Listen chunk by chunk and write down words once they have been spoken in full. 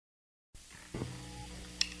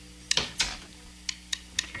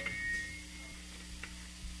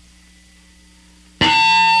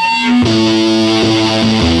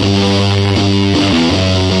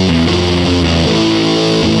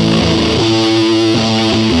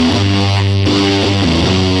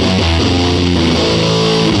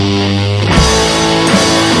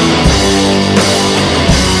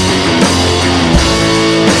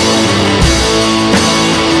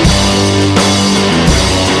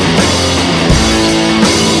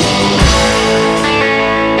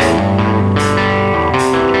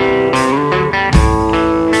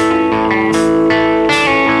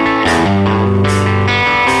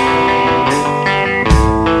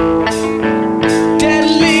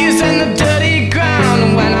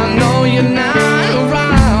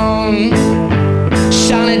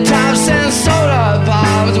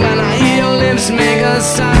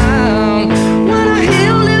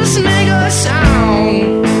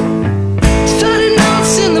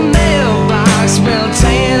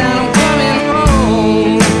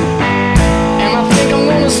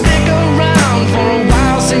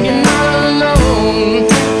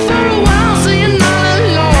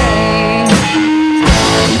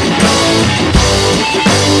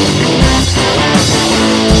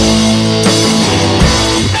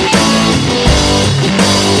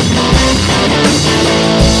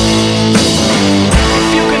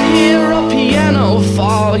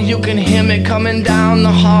You can hear me coming down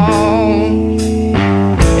the hall.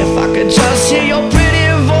 If I could just hear your pretty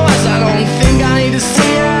voice, I don't think I need to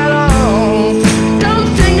see it at all. Don't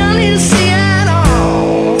think I need to see it at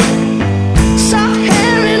all. Soft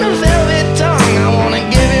hair and a velvet tongue, I wanna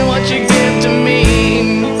give you what you give to me.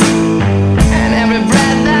 And every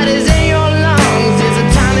breath that is in your lungs is a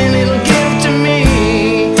tiny little gift to me.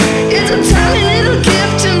 It's a tiny little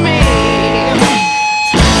gift to me.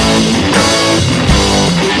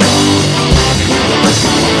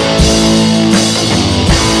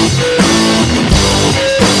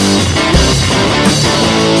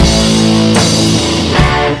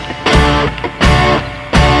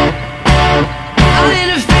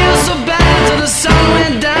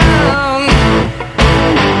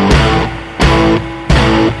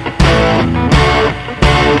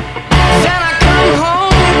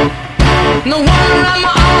 No one wrap my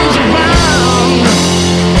arms around,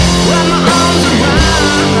 wrap my arms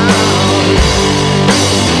around.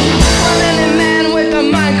 Well, any man with a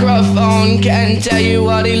microphone can tell you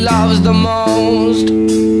what he loves the most.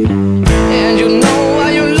 And you know why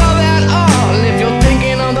you love at all if you're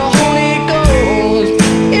thinking of the Holy Ghost.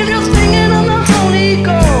 If you're thinking of the Holy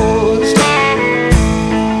Ghost.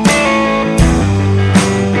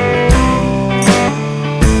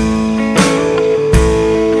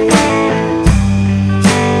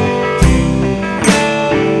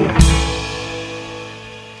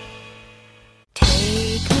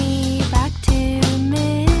 Take me back to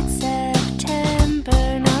mid-September,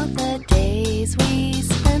 not the days we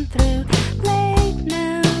spent through late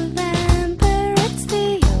November. It's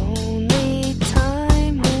the only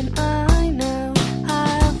time when I know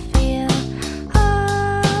I'll feel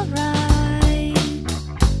alright.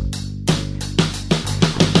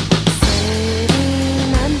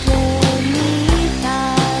 Sitting underneath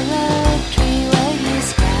our tree where you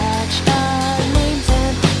scratched our names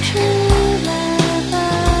and true love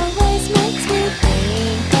always makes me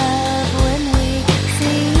think of when we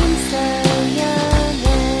seemed so young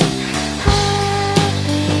and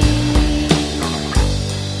happy.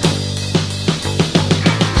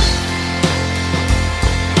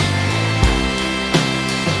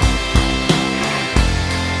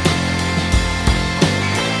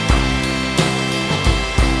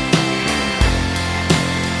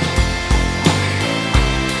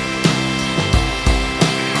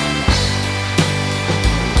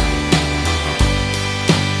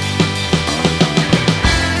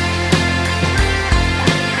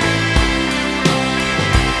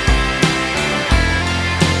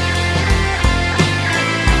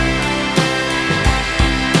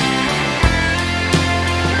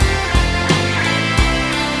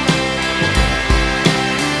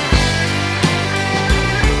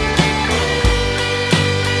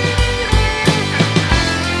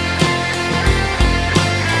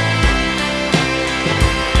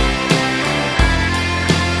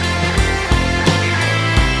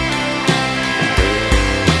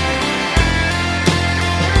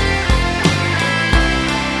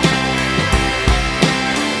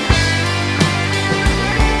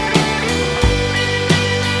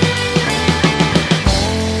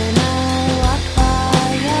 When I walked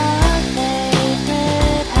by your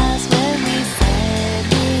favorite house where we said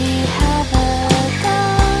we'd have a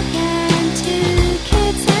dog and 2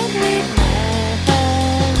 kids and we'd never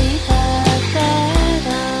leave the bed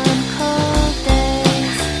on cold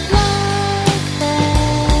days like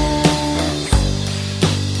this.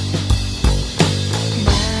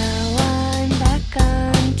 Now I'm back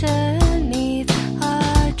underneath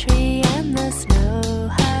our tree and the snow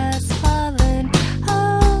has fallen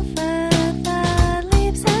over the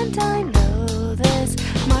leaves, and I know this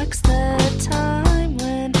marks the time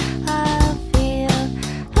when I'll feel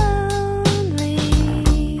lonely.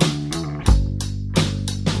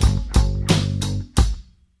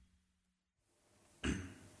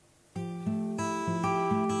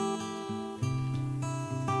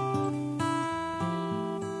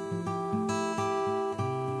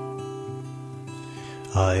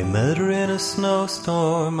 I met her in a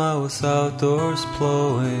snowstorm, I was outdoors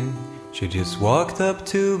plowing. She just walked up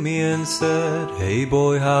to me and said, "Hey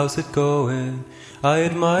boy, how's it going?" I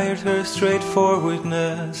admired her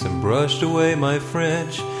straightforwardness and brushed away my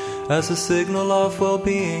French as a signal of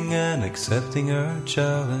well-being and accepting her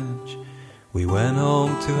challenge. We went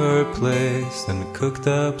home to her place and cooked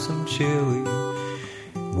up some chili.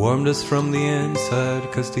 Warmed us from the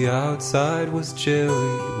inside 'cause the outside was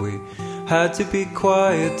chilly. We Had to be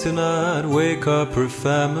quiet to not wake up her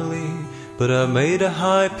family, but I made a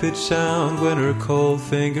high-pitched sound when her cold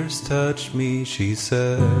fingers touched me. She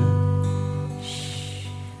said,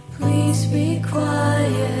 please be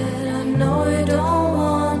quiet. I know you don't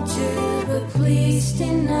want to, but please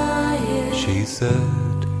deny it. She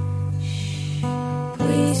said,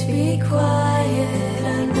 please be quiet.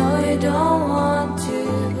 I know you don't want to,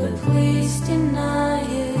 but please deny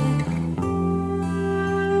it.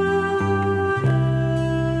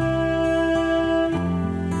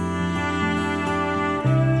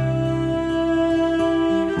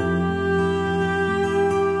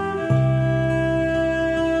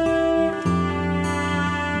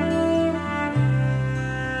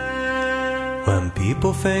 when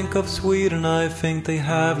people think of Sweden, I think they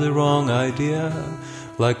have the wrong idea.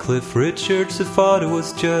 Like Cliff Richards, who thought it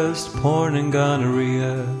was just porn and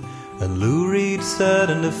gonorrhea. And Lou Reed said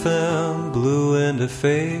in the film, Blue in the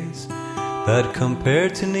Face, that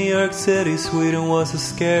compared to New York City, Sweden was a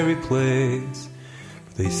scary place.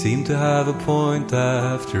 But they seem to have a point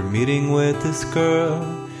after meeting with this girl.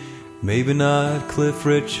 Maybe not Cliff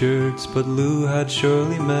Richards, but Lou had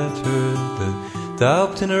surely met her. The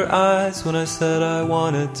doubt in her eyes when I said I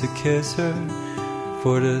wanted to kiss her,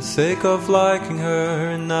 for the sake of liking her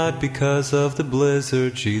and not because of the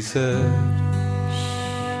blizzard. She said,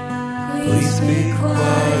 please be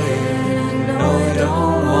quiet, I know you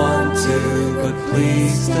don't want to, but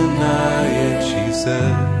please deny it. She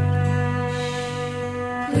said,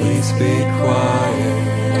 please be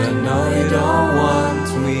quiet, I know you don't want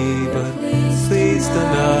me, but please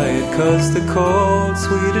deny it. 'Cause the cold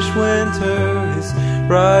Swedish winter is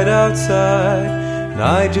right outside, and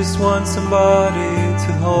I just want somebody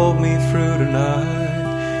to hold me through the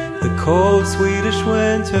night. The cold Swedish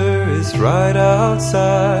winter is right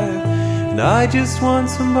outside, and I just want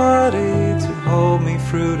somebody to hold me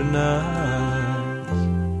through the night.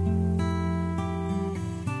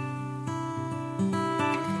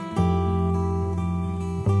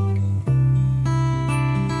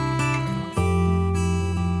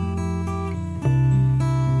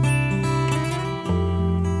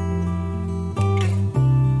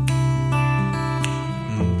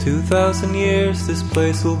 2,000 years this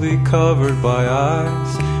place will be covered by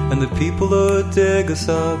ice, and the people who dig us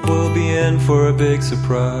up will be in for a big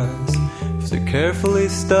surprise. If they're carefully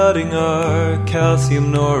studying our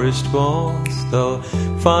calcium-nourished bones, they'll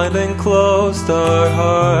find enclosed our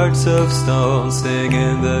hearts of stone,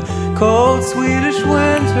 singing the cold Swedish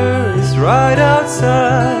winter is right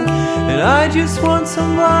outside, and I just want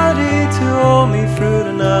somebody to hold me through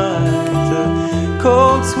the night. The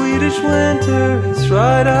cold Swedish winter is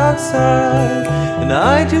right outside, and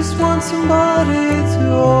I just want somebody to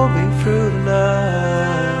hold me through the night.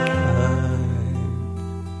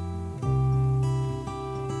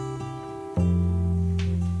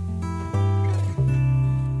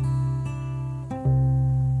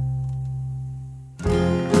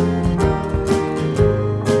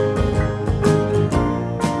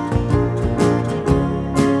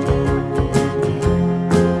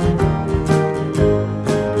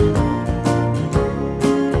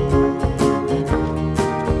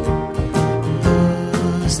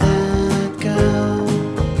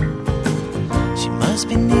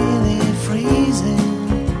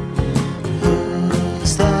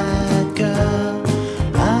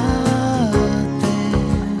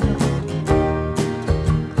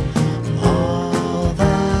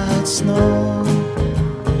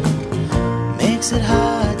 It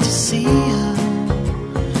hard to see her.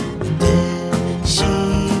 Did she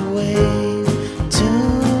wave to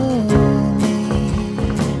me?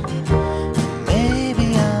 Maybe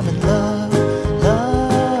I'm in love,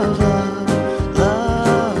 love, love,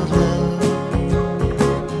 love, love.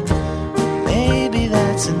 Maybe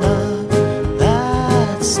that's enough,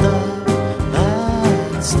 that's stuff,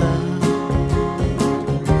 that's stuff.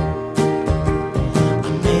 I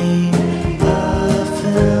made a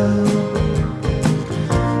film,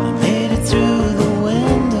 through the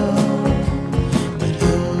window, but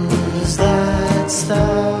who's that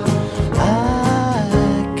star I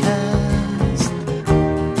cast?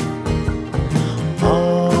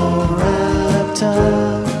 All wrapped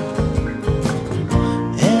up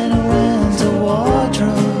in a winter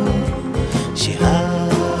wardrobe,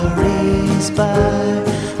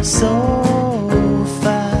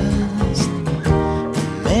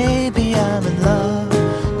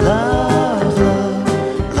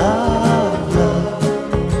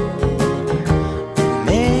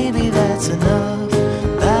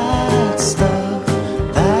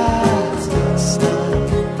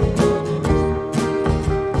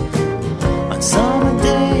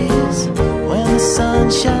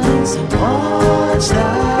 trees and watch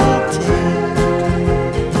that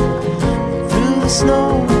take through the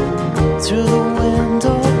snow, through the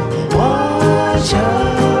window. Watch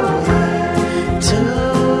her way to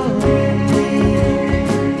me.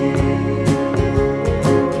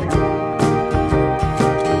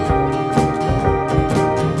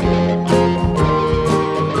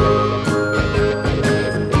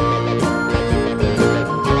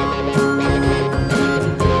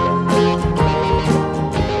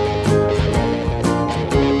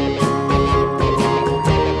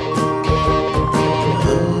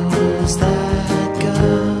 Who's that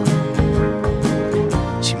girl?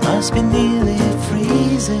 She must be nearly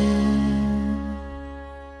freezing.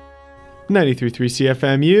 93.3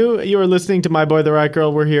 CFMU. You are listening to My Boy the Riot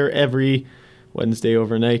Girl. We're here every Wednesday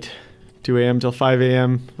overnight, 2 a.m. till 5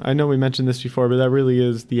 a.m. I know we mentioned this before, but that really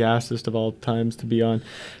is the assest of all times to be on.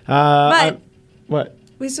 But What?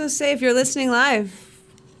 we supposed to say, if you're listening live,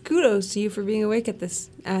 kudos to you for being awake at this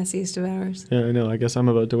assiest of hours. Yeah, I know. I guess I'm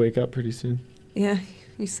about to wake up pretty soon. Yeah,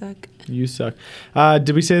 you suck. You suck.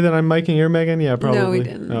 Did we say that I'm miking here, Megan? Yeah, probably. No, we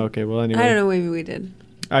didn't. Oh, okay, well, anyway. I don't know, maybe we did.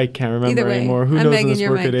 I can't remember Either way, anymore. Who I'm knows Megan, in this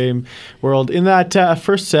you're work at Mike. AIM world? In that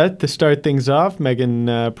first set, to start things off,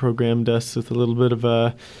 Megan programmed us with a little bit of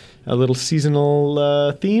a little seasonal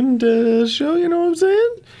themed show, you know what I'm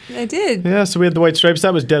saying? I did. Yeah, so we had the White Stripes.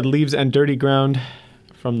 That was Dead Leaves and Dirty Ground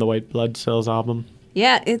from the White Blood Cells album.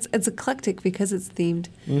 Yeah, it's eclectic because it's themed.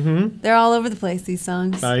 Mm-hmm. They're all over the place, these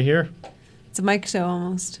songs. I hear. It's a Mike show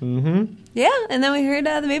almost. Mm-hmm. Yeah, and then we heard the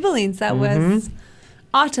Maybellines. That was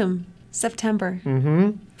Autumn, September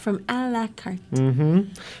Mm-hmm. from A La Carte. Mm-hmm.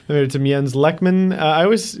 Then we heard some Jens Lekman.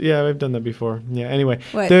 I've done that before. Yeah, anyway.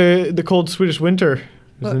 What? The Cold Swedish Winter is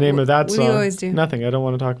What- the name of that what do song. you always do? Nothing. I don't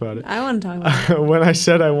want to talk about it. I want to talk about it. When I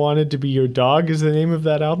said I wanted to be your dog is the name of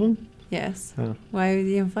that album. Yes. Oh. Why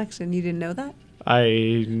the inflection? You didn't know that?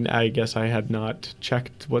 I guess I had not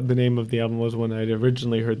checked what the name of the album was when I'd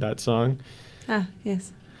originally heard that song. Ah,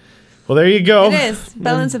 yes. Well, there you go. It is.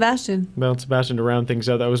 Belle and Sebastian. Belle and Sebastian to round things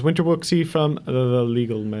out. That was Winter Wooksy from the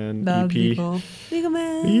Legal Man The EP. Legal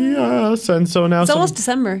Man. Yes, and so now It's almost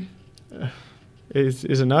December. is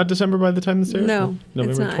it not December by the time this airs? No, it's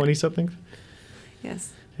November not. 20 something.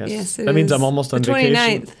 Yes. Yes, it that means is. I'm almost on the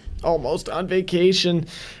vacation. 29th. Almost on vacation.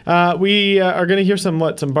 We are going to hear some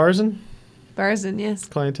Barzin Barzin, yes.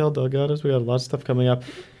 Clientele Delgados. We got a lot of stuff coming up.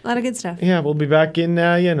 A lot of good stuff. Yeah, we'll be back in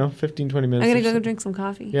 15, 20 minutes. I'm going or to go so. drink some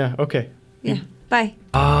coffee. Yeah, okay. Yeah. Bye.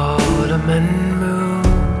 Autumn and moon,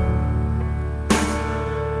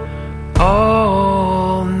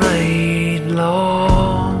 all night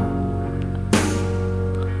long.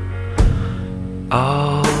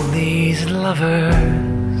 All these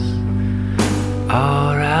lovers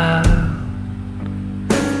are out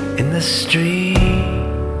in the street.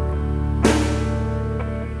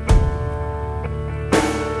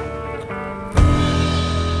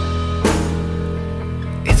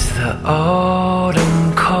 It's the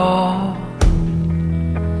autumn call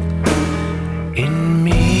in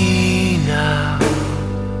me now.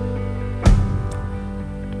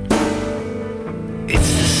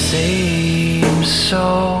 It's the same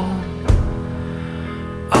song,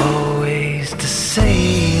 always the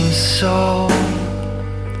same song,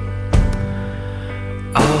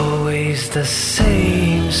 always the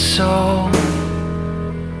same song.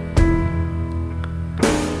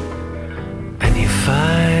 And you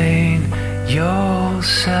find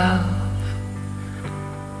yourself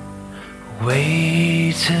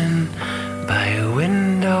waiting by a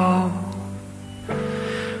window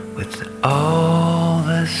with all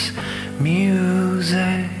this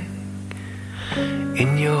music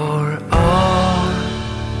in your arms.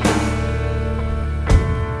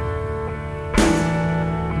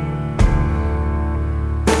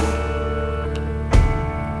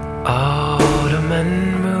 Autumn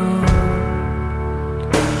and moon,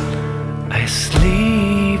 I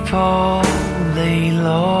sleep all day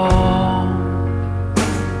long,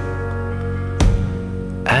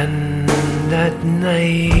 and at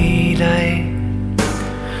night I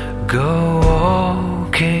go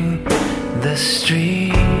walking the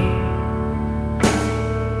street.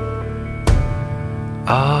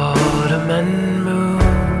 Autumn and moon,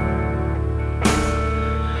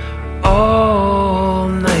 all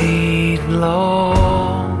night long.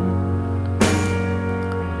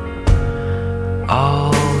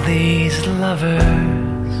 All these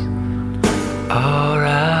lovers are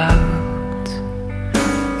out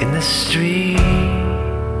in the street.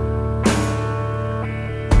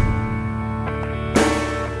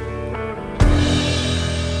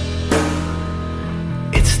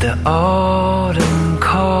 It's the autumn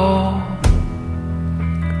call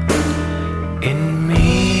in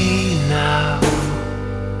me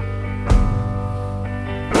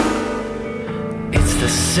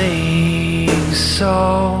same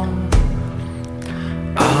song,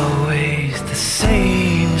 always the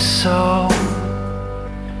same song,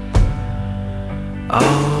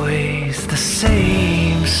 always the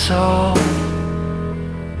same song.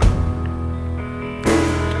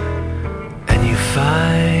 And you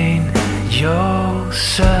find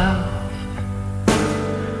yourself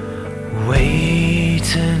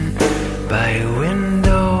waiting by a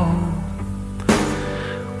window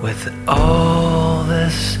with all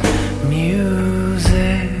this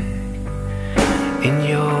music in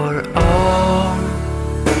your arm.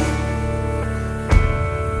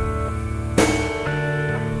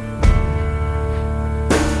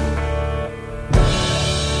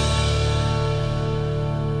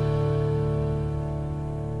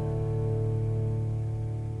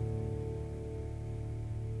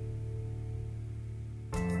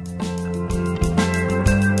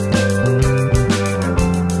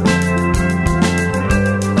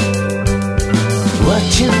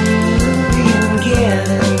 Watching a movie and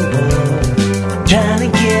getting bored, trying to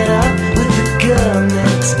get up with the girl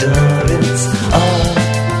next door. It's all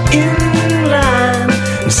in line,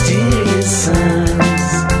 mysterious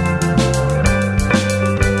signs.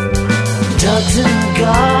 Dogs in the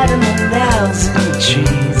garden and owls in the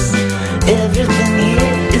trees. Everything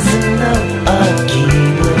here is a note of key,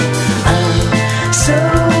 but I'm so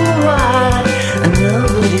wide and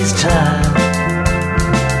nobody's tired.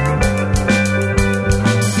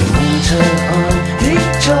 On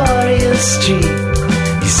Victoria Street,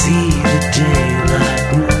 you see the daylight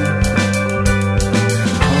moon.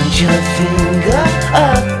 Point your finger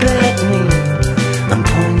up at me, I'm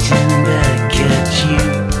pointing back at you.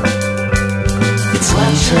 It's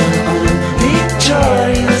winter on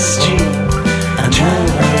Victoria Street, I'm trying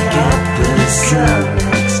to get the sun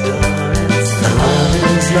next door. The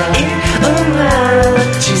lovers like a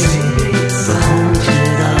melody, the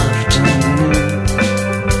haunted afternoon.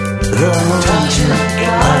 The haunted afternoon,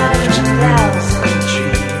 the haunted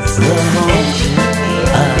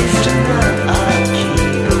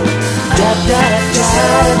afternoon. Da da da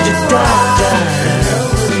da da da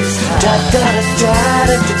da da da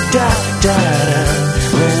da da da.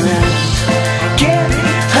 When I get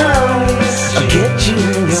home, I'll get you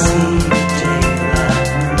alone.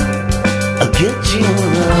 I'll get you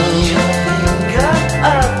alone.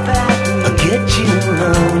 I'll get you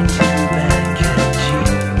alone.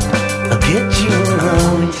 I'll get you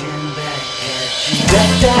alone. Da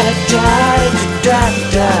da da da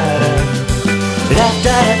da da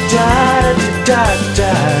da da da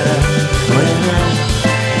da. When I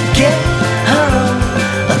get home,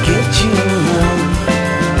 I'll get you alone.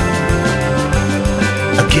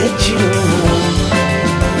 I'll get you alone.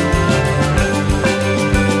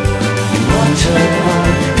 In winter on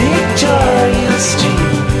Victoria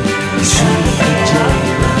Street, you see the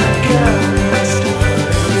daylight girl next door.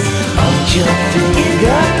 Hold your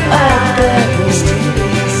finger up at me,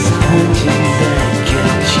 pointing back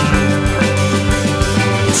at you.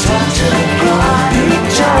 It's winter on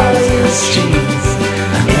Victoria Street,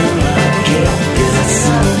 and I get the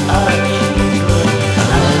sun up.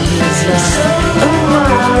 Love is like a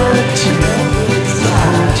melody, the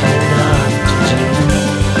haunted afternoon.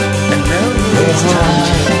 The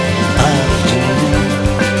haunted afternoon,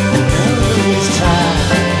 and nobody's tired.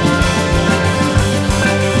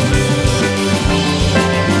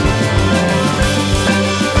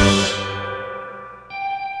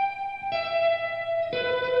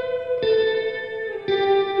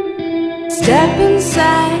 Step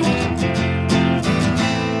inside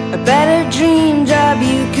a better dream job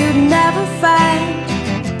you could never find.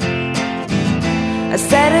 A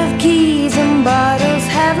set of keys and bottles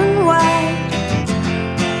heaven-wide.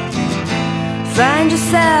 Find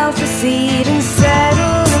yourself a seat and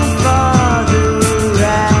settle in for the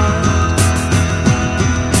ride.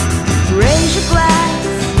 Raise your glass,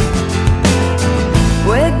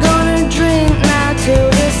 we're gonna drink now till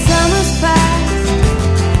the summer's past.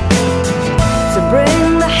 So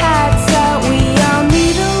bring the hats out, we all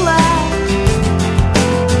need a laugh.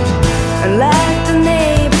 And let the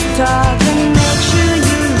neighbors talk and make sure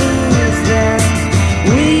you lose them.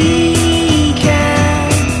 We can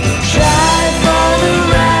try for the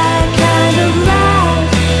right kind of life.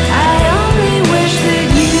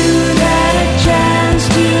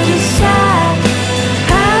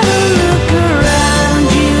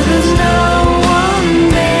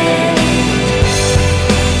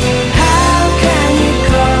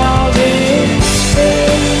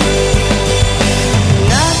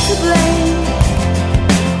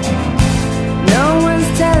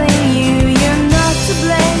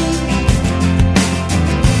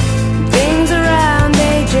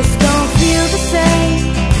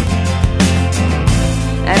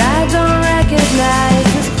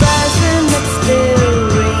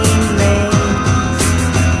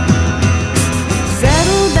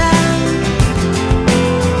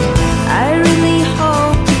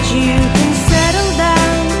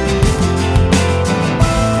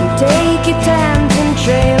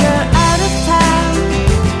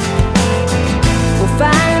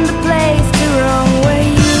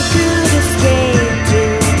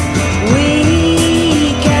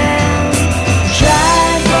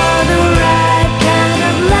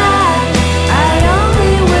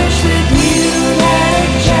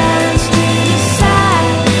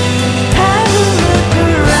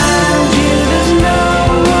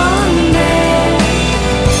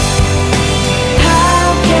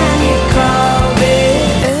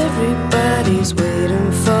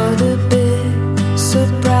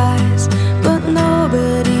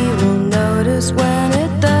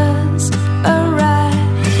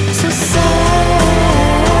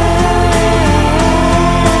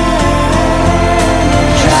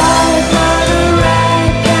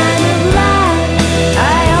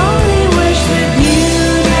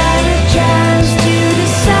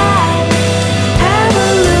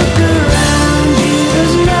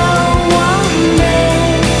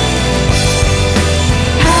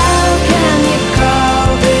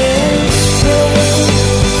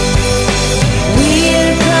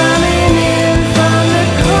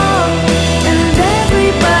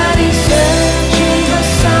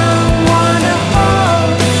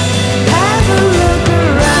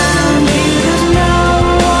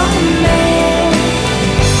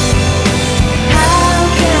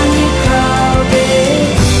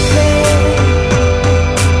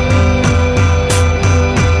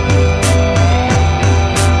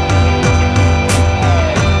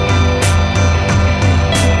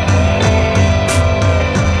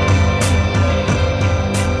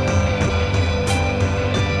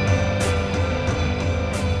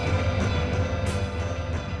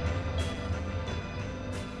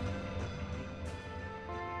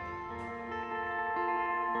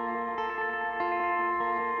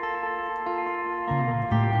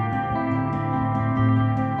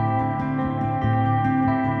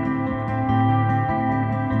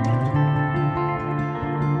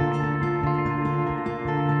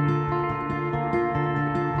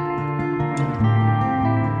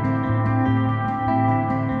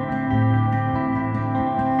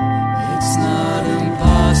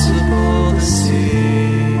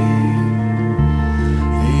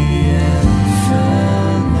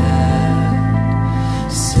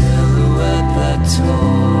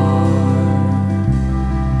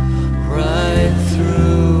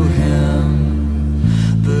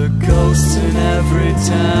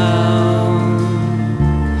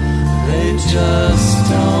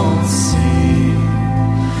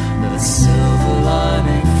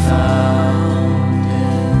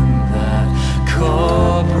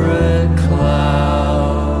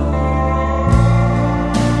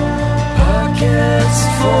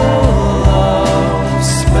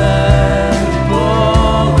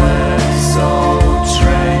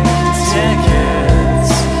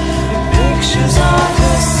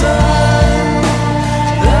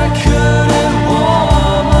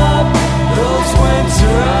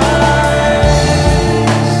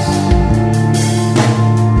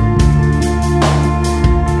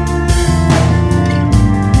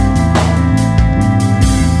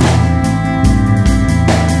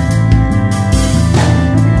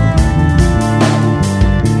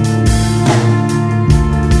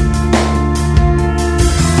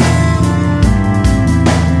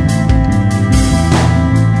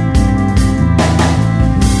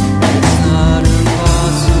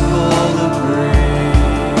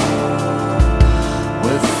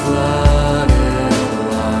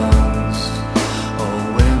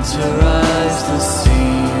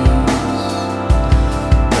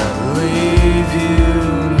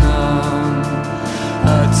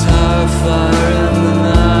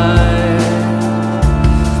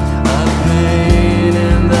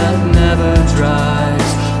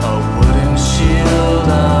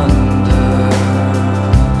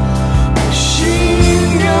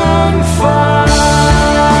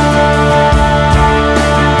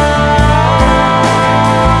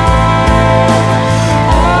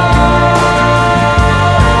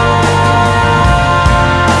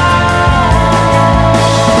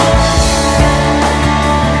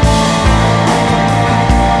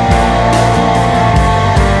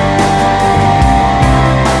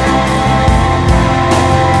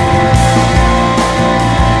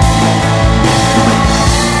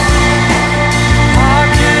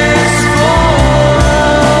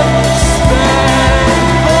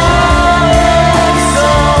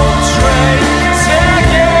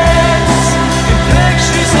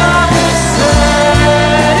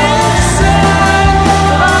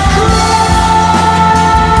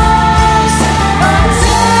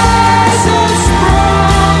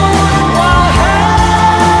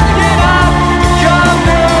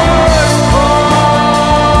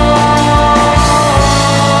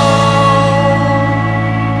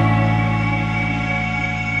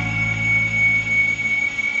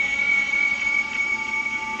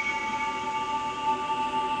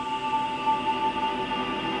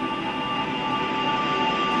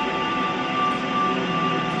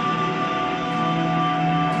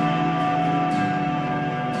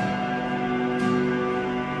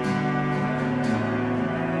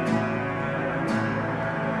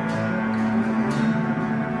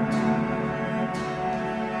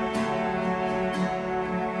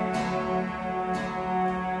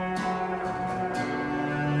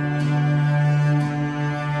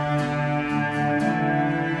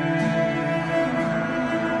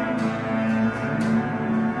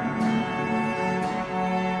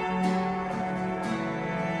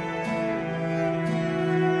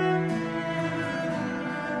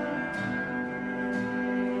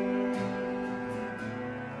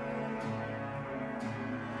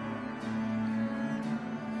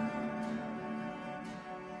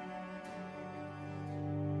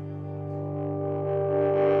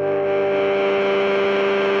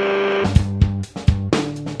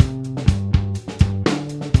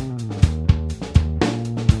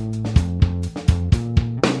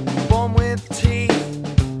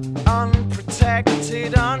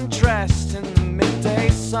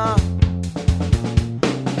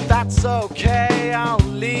 That's okay, I'll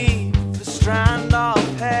leave the strand of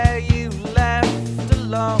hair you left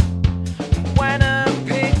alone. When a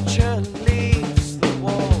picture leaves the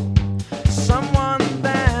wall, someone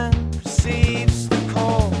then receives the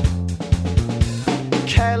call.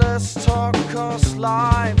 Careless talk costs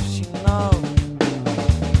lives, you know.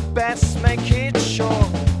 Best make it short.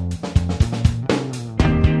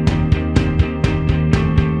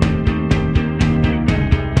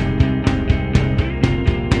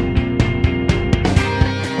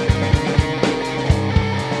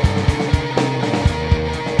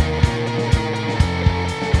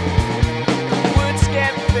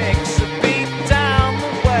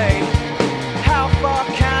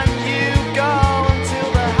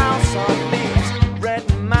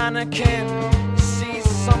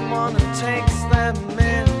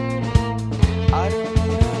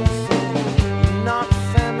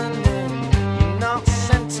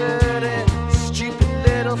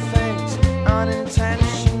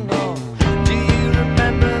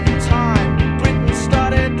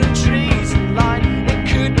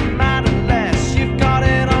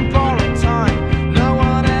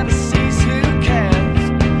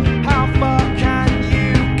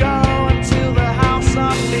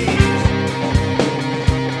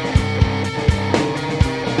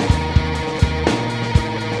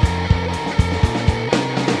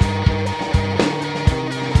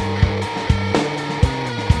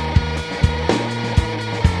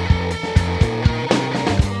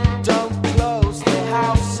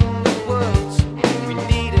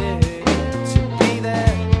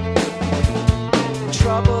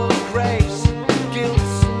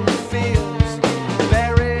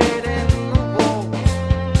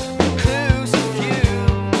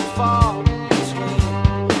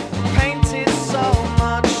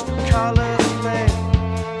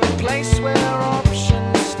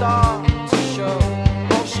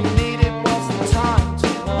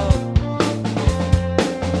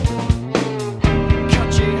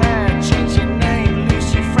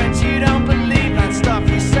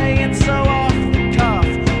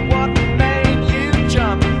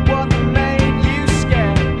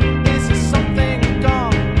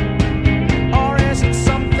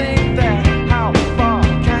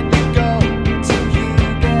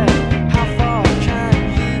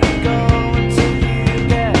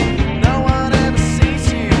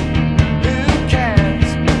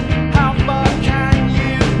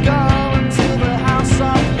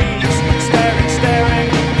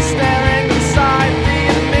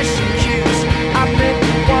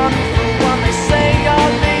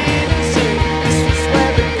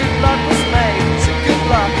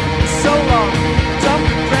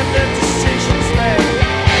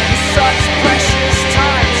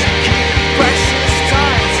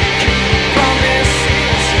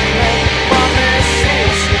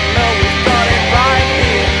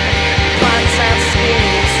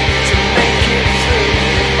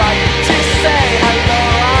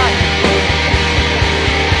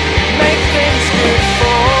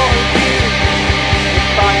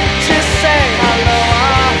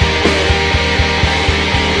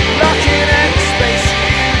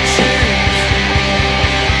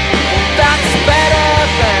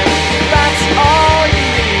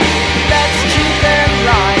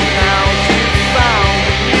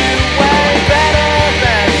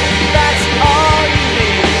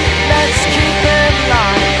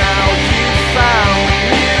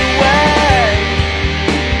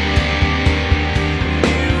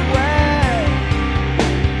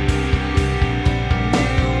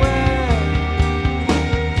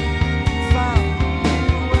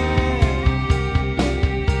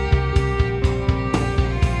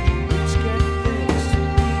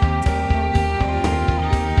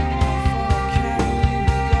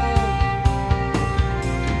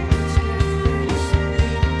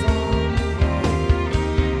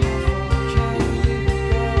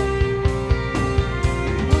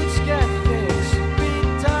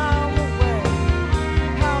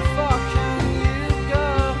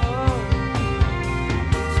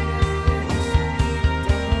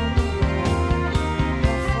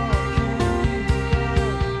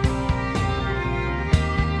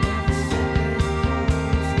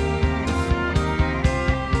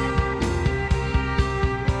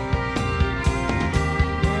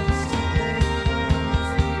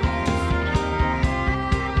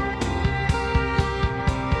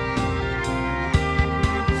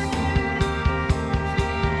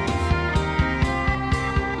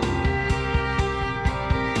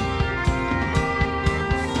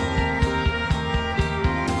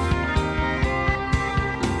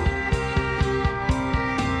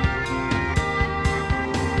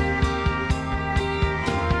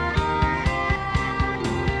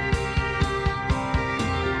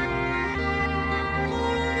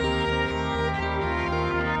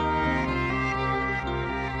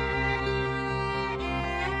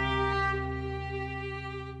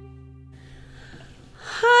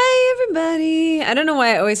 I don't know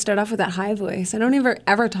why I always start off with that high voice. I don't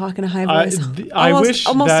ever talk in a high voice. I wish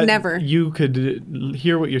almost that never. you could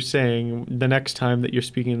hear what you're saying the next time that you're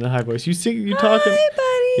speaking in the high voice. You talking. Hi,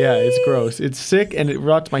 buddy. Yeah, it's gross. It's sick and it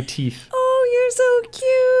rots my teeth. Oh, you're so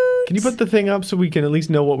cute. Can you put the thing up so we can at least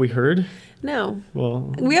know what we heard? No.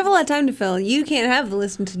 Well, We have a lot of time to fill. You can't have the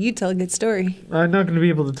list until you tell a good story. I'm not going to be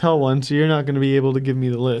able to tell one, so you're not going to be able to give me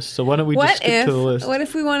the list. So why don't we just skip to the list? What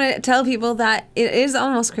if we want to tell people that it is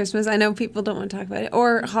almost Christmas? I know people don't want to talk about it.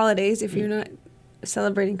 Or holidays if you're not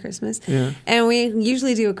celebrating Christmas. Yeah. And we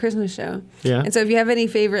usually do a Christmas show. Yeah. And so if you have any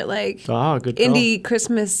favorite good indie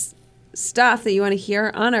Christmas stuff that you want to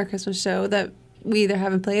hear on our Christmas show that we either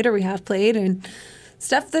haven't played or we have played and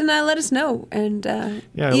stuff, then let us know and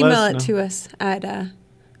email it to us at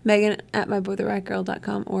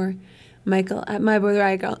Megan@myboytheriotgirl.com or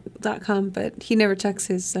Michael@myboytheriotgirl.com, but he never checks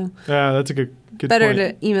his, so yeah, that's a good better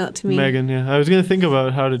point. to email it to me. Megan, yeah. I was going to think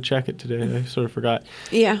about how to check it today. I sort of forgot.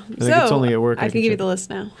 Yeah. I think it's only at work. I can give you check the list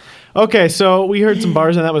now. Okay, so we heard some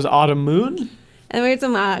bars, and that was Autumn Moon. And we heard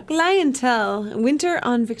some Clientele, Winter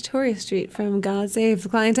on Victoria Street from God Save the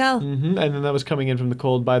Clientele. Mm-hmm. And then that was Coming In from the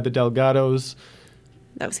Cold by the Delgados.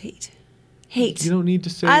 That was Hate. Hate. You don't need to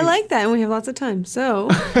say. I like that, and we have lots of time. So,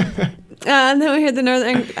 and then we heard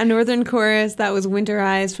the northern chorus. That was Winter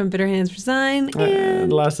Eyes from Bitter Hands Resign.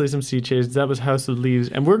 And lastly, some Sea Change. That was House of Leaves.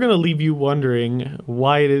 And we're going to leave you wondering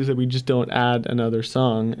why it is that we just don't add another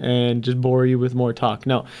song and just bore you with more talk.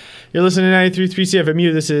 No. You're listening to 93.3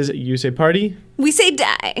 CFMU. This is You Say Party. We say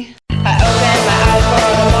die. I open my eyes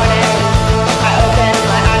for the morning. I open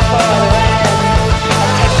my eyes for the rain. I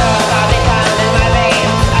take the throbbing time in my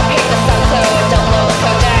veins. I pick the sun so it don't look so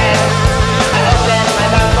dead. I open my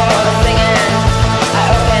mouth for the singing. I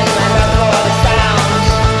open my mouth for the sound.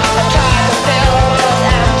 I try to fill the world's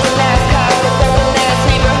emptiness, 'cause we're broken this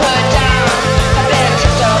neighborhood down. I've been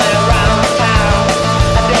tiptoeing around the town.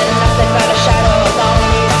 I've been nothing but a shadow along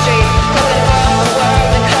these streets, looking for the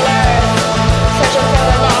words and colors, searching for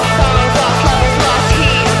the lost songs, lost lovers, lost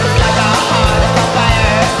heat. It's like our heart is on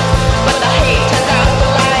fire, but the hate turns out the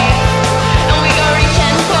light, and we go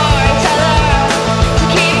reaching for each other to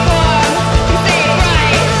keep warm, to stay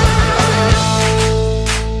bright.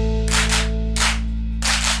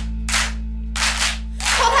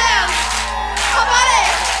 Hold hands, hold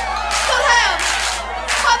bodies, hold hands,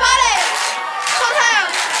 hold bodies, hold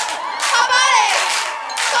hands, hold bodies,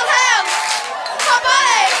 hold hands, hold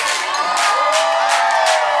bodies.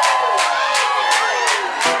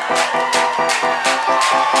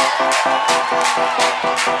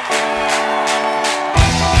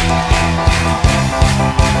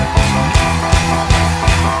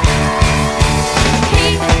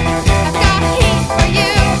 Heat, I've got heat for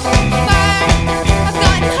you. Fire, I've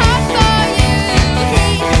got hot for you.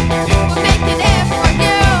 Heat, we'll make it air for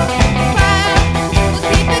you. Fire, we'll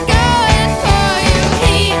keep it going for you.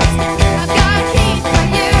 Heat, I've got heat for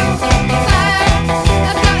you. Fire,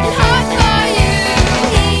 I've got hot for you.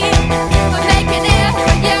 Heat, we'll make it air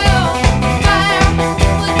for you. Fire,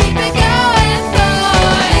 we'll keep it going for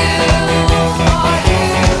you. For you, for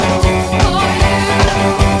you.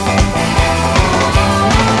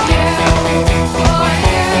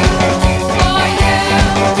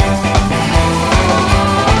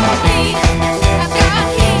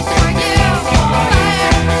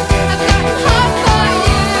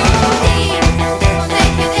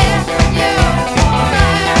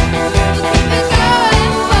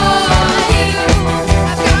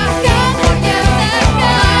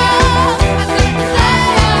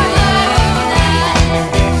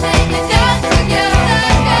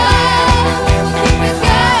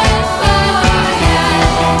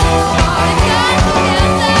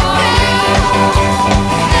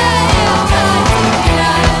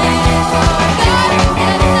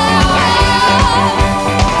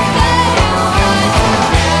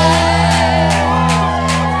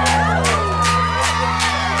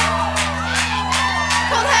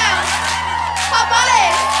 Hold hands, hot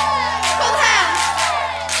bodies, hold hands,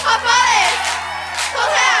 hot bodies,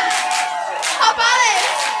 hold hands, hot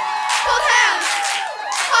bodies, hold hands,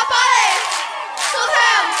 hot bodies, hold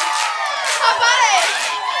hands, hot bodies,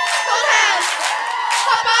 hold hands,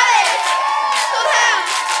 hot bodies, hold hands,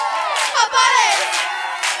 hot bodies,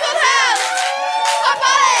 hold hands, hot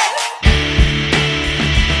bodies.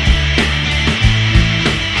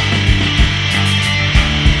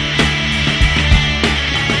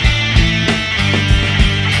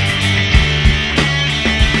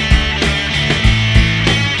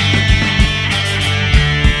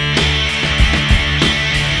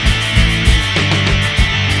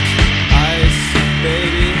 Ice,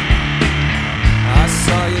 baby. I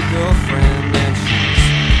saw your girlfriend and she's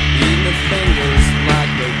eating her fingers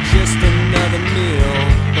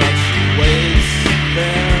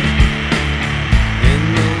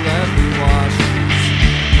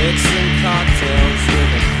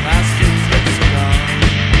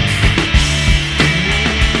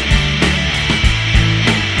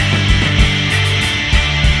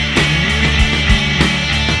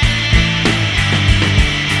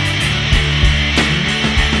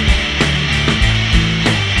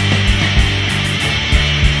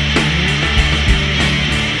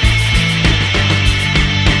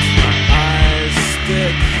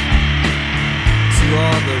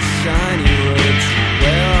shiny roads.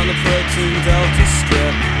 Where on the protein delta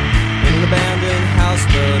strip, in an abandoned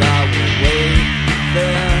houseboat, I will wait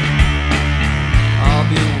there. I'll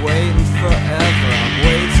be waiting forever. I'm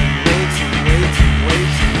waiting, waiting, waiting,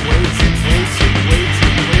 waiting, waiting, waiting,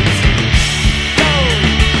 waiting, waiting. Go!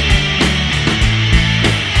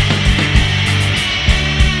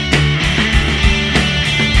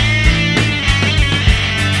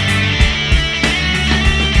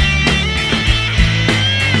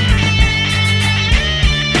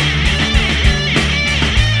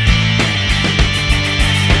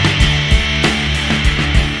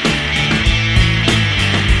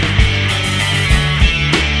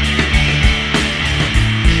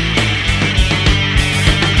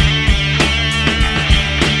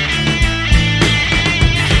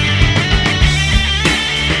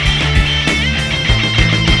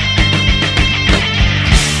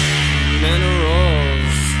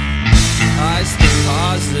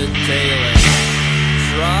 Daily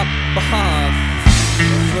drop off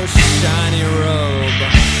the shiny robe.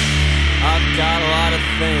 I've got a lot of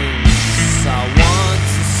things I want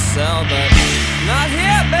to sell, but not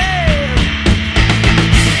here, babe.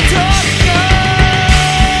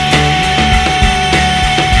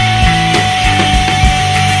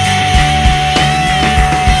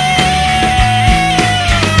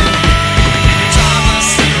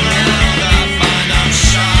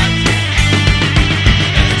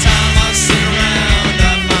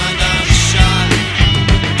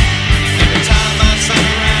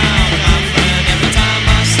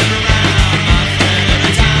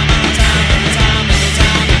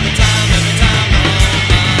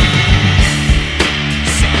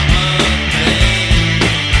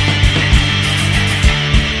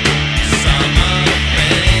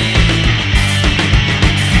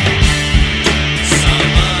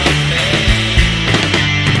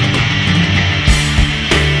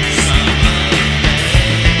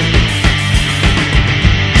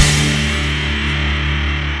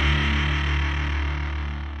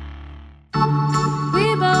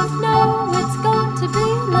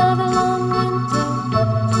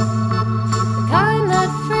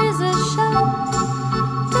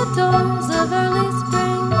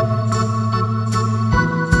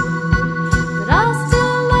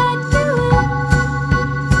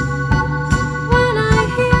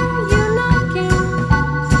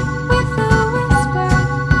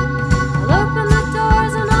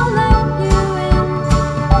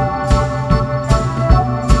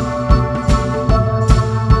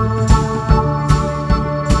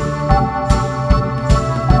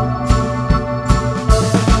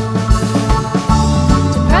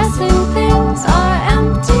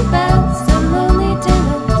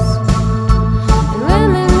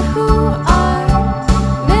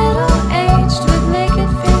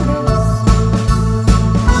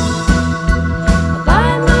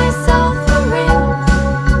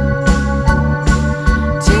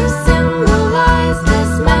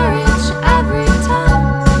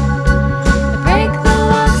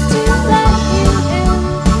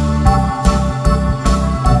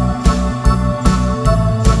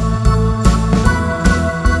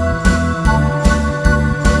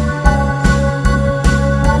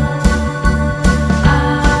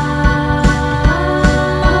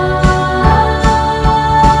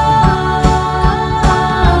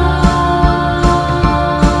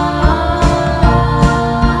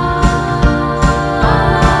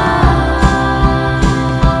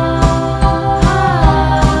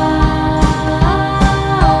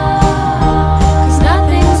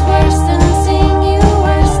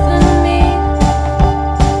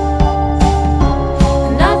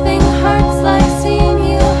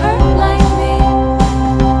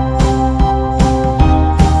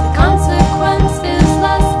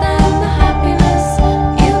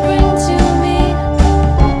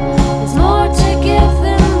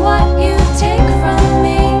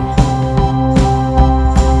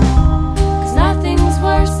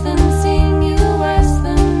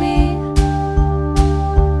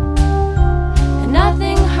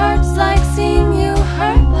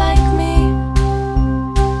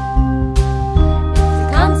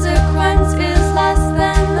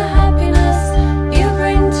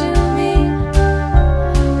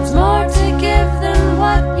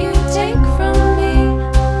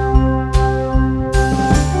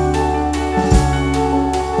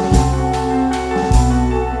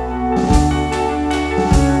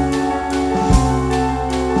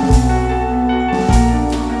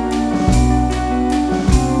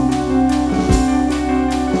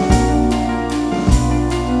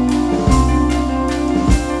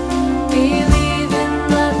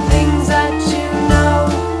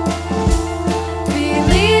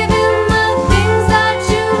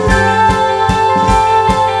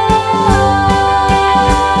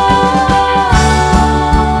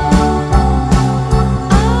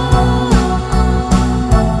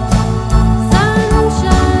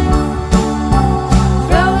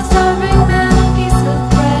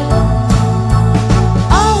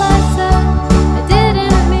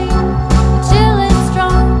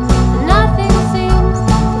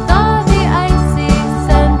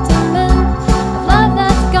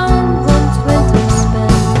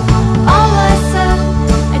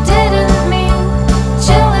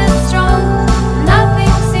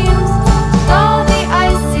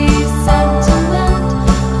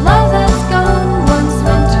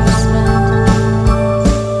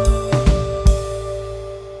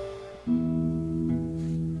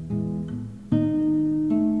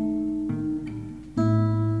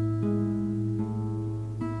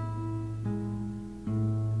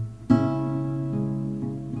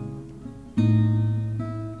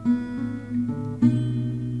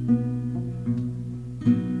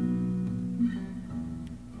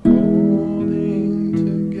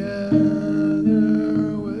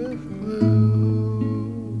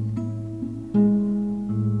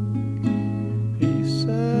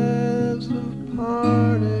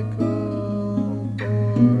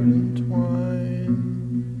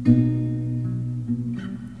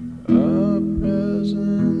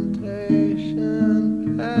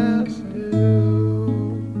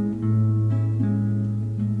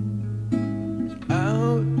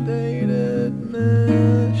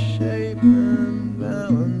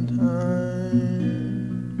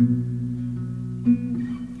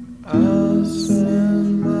 I'll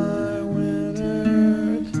send my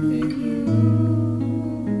winter to you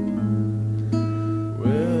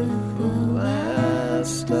with the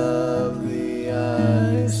last of the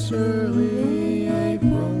ice, early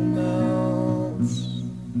April melts.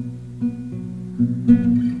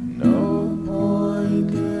 No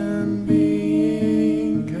point in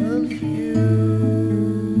being confused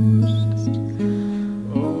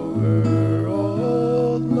over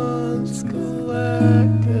old months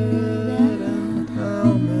collected and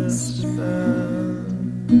how misspent.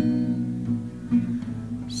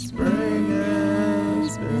 Spring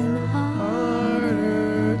has been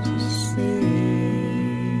harder to see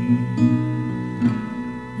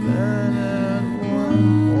than at one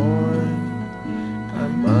point I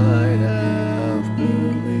might have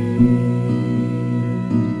believed.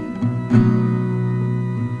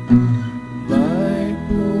 Light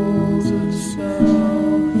pulls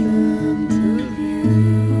itself into view.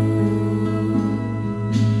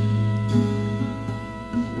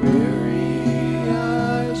 Weary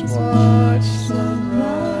eyes watch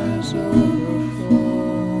sunrise overflow.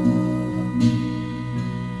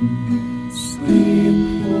 Sleep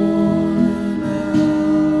for an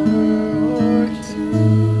hour or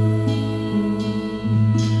two,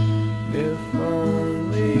 if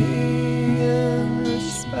only in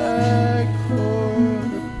respect for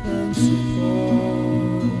the principle.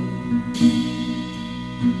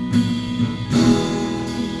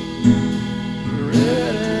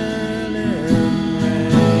 Written in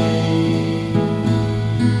rain,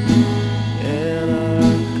 in a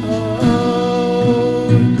code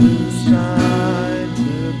designed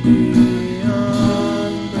to be unbreakable.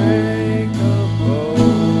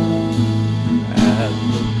 At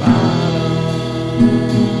the bottom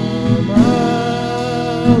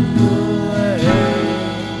of the lake,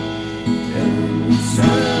 in the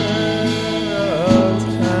center of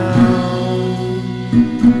town,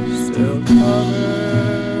 still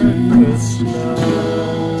covered with snow.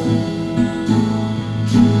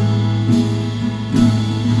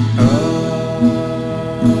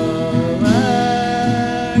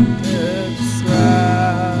 Elected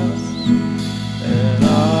scraps and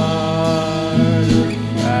artifacts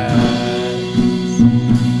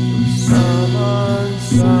of some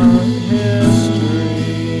unsung history,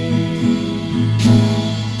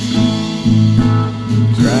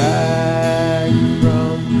 dragged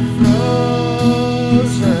from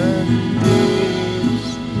frozen deeps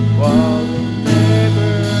while the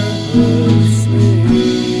neighborhood sleeps.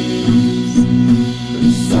 The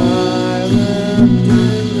silent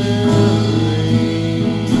delivery.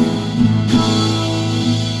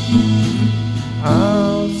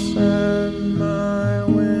 I'll send my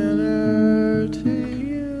winter to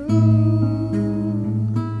you,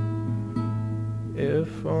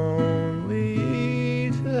 if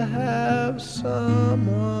only to have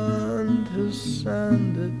someone to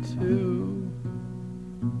send it to.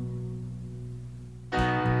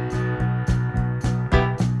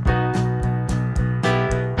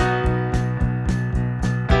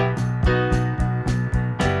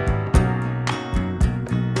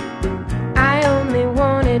 I only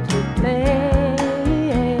wanted to play.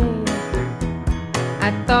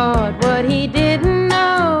 I thought what he didn't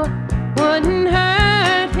know wouldn't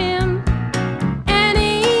hurt him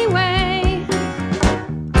anyway.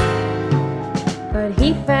 But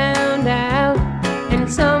he found out, and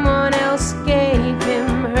someone else gave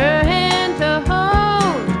him her hand to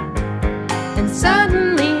hold. And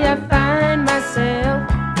suddenly I find myself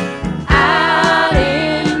out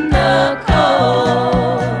in the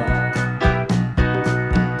cold.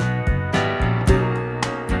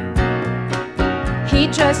 He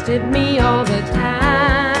trusted me all the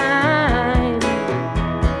time.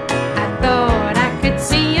 I thought I could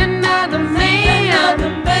see another man,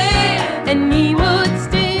 and he would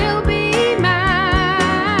still be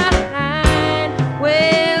mine.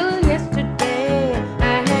 Well, yesterday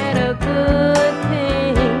I had a good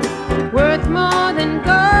thing worth more than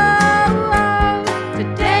gold.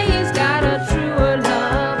 Today he's got a truer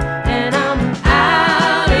love, and I'm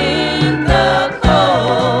out in the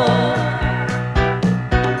cold.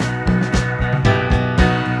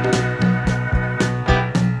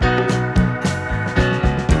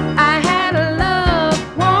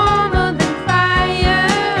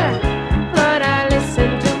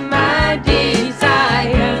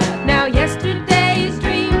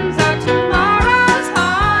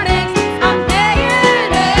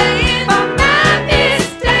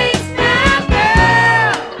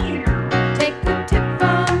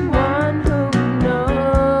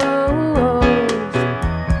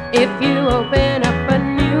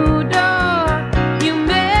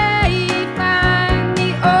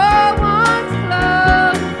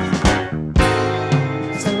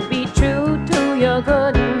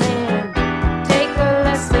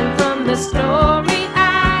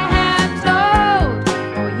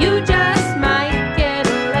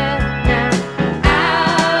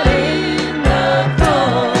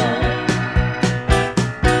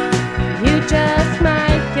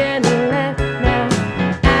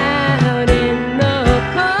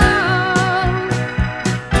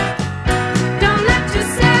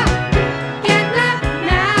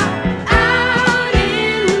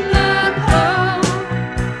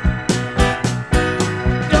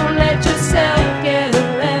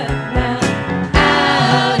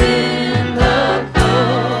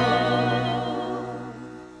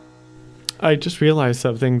 I just realized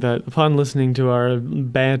something, that upon listening to our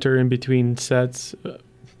banter in between sets,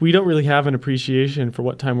 we don't really have an appreciation for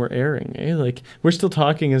what time we're airing, eh? Like, we're still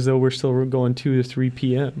talking as though we're still going 2 to 3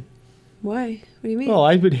 p.m. Why? What do you mean? Well,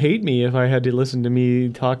 I would hate me if I had to listen to me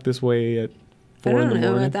talk this way at 4 in the morning. I don't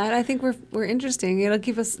know about that. I think we're interesting. It'll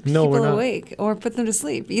keep us No, people we're not. awake or put them to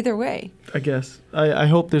sleep. Either way. I guess. I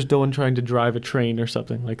hope there's no one trying to drive a train or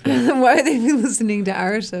something like that. Why are they listening to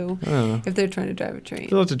our show I don't know. if they're trying to drive a train?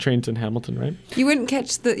 There's lots of trains in Hamilton, right? You don't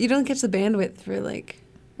catch the bandwidth for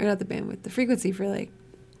the frequency for like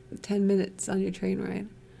 10 minutes on your train ride.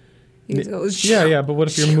 You just go, Yeah, but what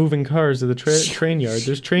if you're moving cars to the train yard?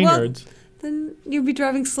 There's train yards. Then you'd be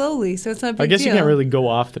driving slowly, so it's not a big I guess deal. you can't really go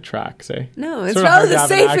off the track, say. No, it's Sort of hard probably to the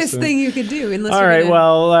have an safest accident. thing you could do. Unless All you're right, gonna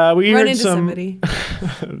well, we run heard into some... somebody.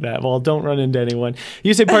 Well, don't run into anyone.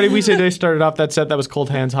 You say party, we say day. Started off that set. That was Cold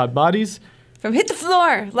Hands, Hot Bodies. From Hit the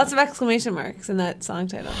Floor. Lots of exclamation marks in that song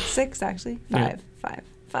title. 6, actually. 5.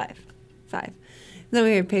 Then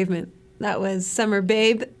we heard Pavement. That was Summer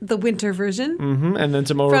Babe, the winter version. Mm-hmm. And then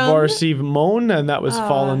some Au revoir, Steve Moan, and that was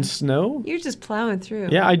Fallen Snow. You're just plowing through.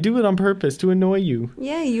 Yeah, I do it on purpose to annoy you.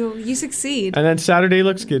 Yeah, you succeed. And then Saturday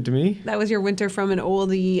Looks Good to Me. That was your winter from an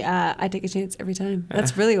oldie, I Take a Chance Every Time.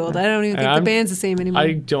 That's really old. I don't even think the band's the same anymore.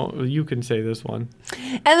 You can say this one.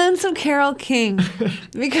 And then some Carole King,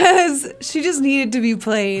 because she just needed to be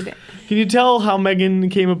played. Can you tell how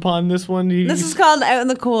Megan came upon this one? This is called Out in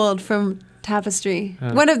the Cold from Tapestry.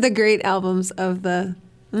 One of the great albums of the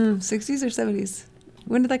 60s or 70s.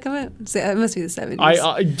 When did that come out? It must be the 70s.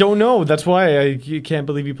 I don't know. That's why I can't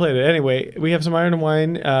believe you played it. Anyway, we have some Iron and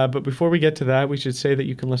Wine, but before we get to that, we should say that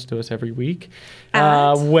you can listen to us every week.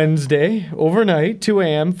 Wednesday, overnight, 2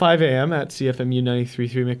 a.m., 5 a.m. at CFMU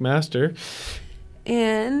 93.3 McMaster.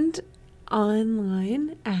 And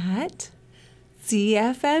online at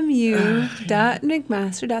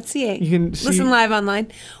cfmu.mcmaster.ca. You can listen live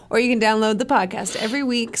online, or you can download the podcast every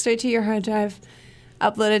week straight to your hard drive,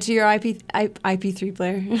 upload it to your IP3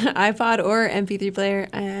 player, iPod or MP3 player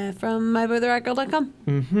from myboytherockgirl.com.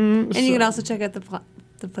 Mm-hmm. And you can also check out the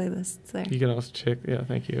playlists there. You can also check. Yeah,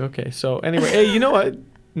 thank you. Okay, so anyway, hey, you know what?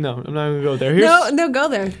 No, I'm not going to go there. No, go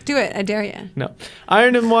there. Do it. I dare you. No.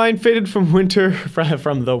 Iron and Wine, Faded from Winter,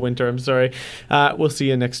 from the winter, I'm sorry. We'll see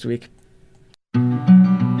you next week.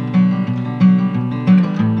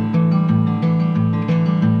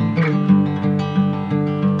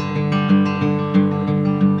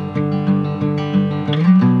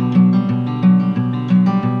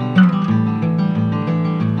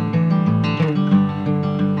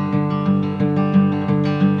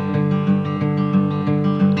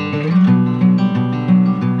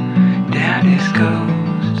 Daddy's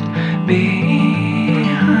ghost behind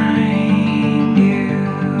you.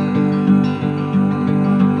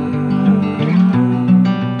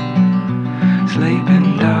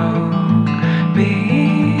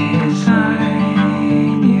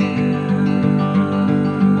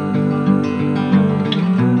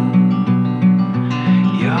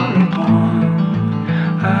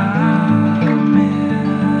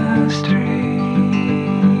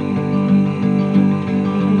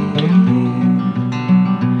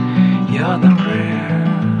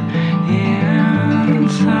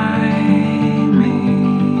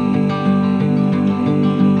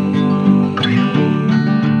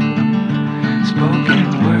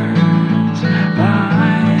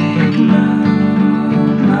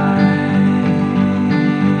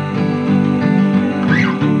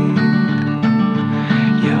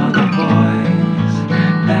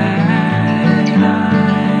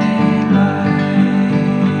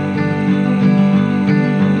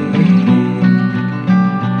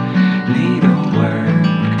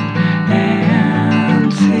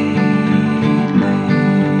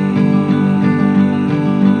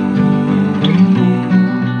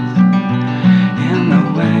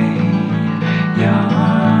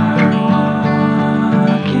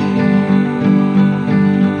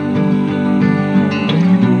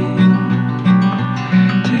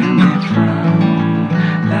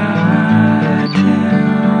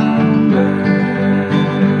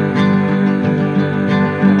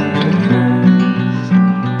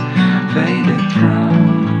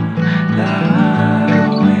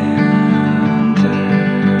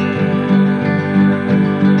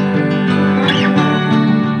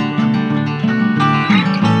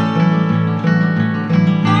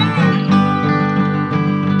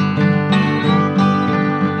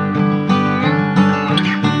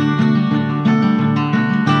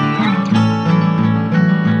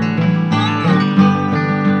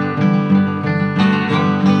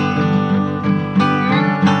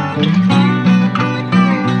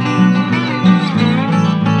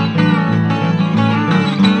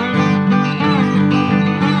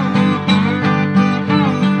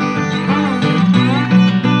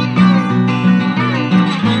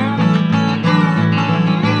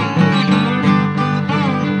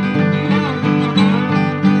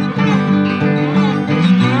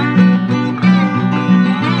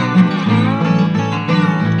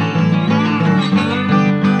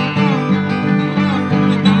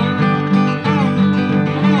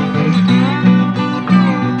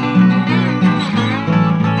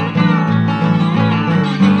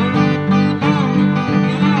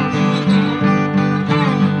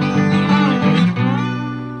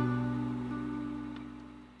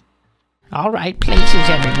 All right, places,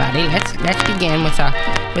 everybody. Let's begin with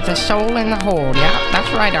a soul in the hole. Yeah, that's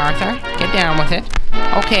right, Arthur. Get down with it.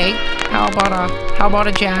 Okay. How about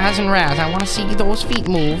a jazz and razz? I want to see those feet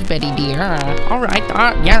move, Betty dear. All right.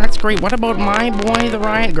 Yeah, that's great. What about My Boy the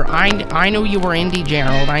Riot Girl? I knew you were indie,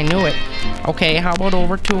 Gerald. I knew it. Okay. How about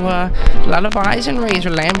over to Lullabies and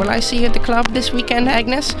Razorland? Will I see you at the club this weekend,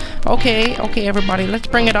 Agnes? Okay, everybody. Let's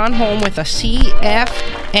bring it on home with a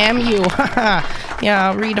CFMU.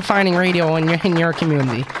 Yeah, redefining radio in your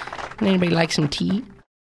community. Anybody like some tea?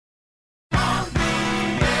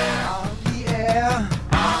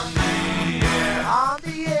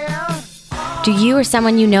 Do you or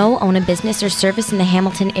someone you know own a business or service in the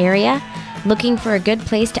Hamilton area? Looking for a good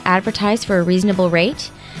place to advertise for a reasonable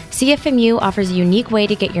rate? CFMU offers a unique way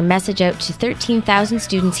to get your message out to 13,000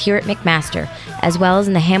 students here at McMaster, as well as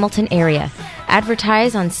in the Hamilton area.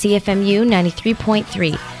 Advertise on CFMU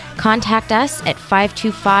 93.3. Contact us at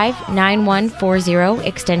 525-9140,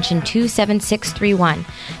 extension 27631.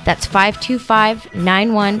 That's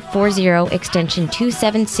 525-9140, extension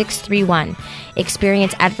 27631.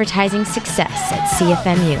 Experience advertising success at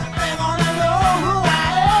CFMU.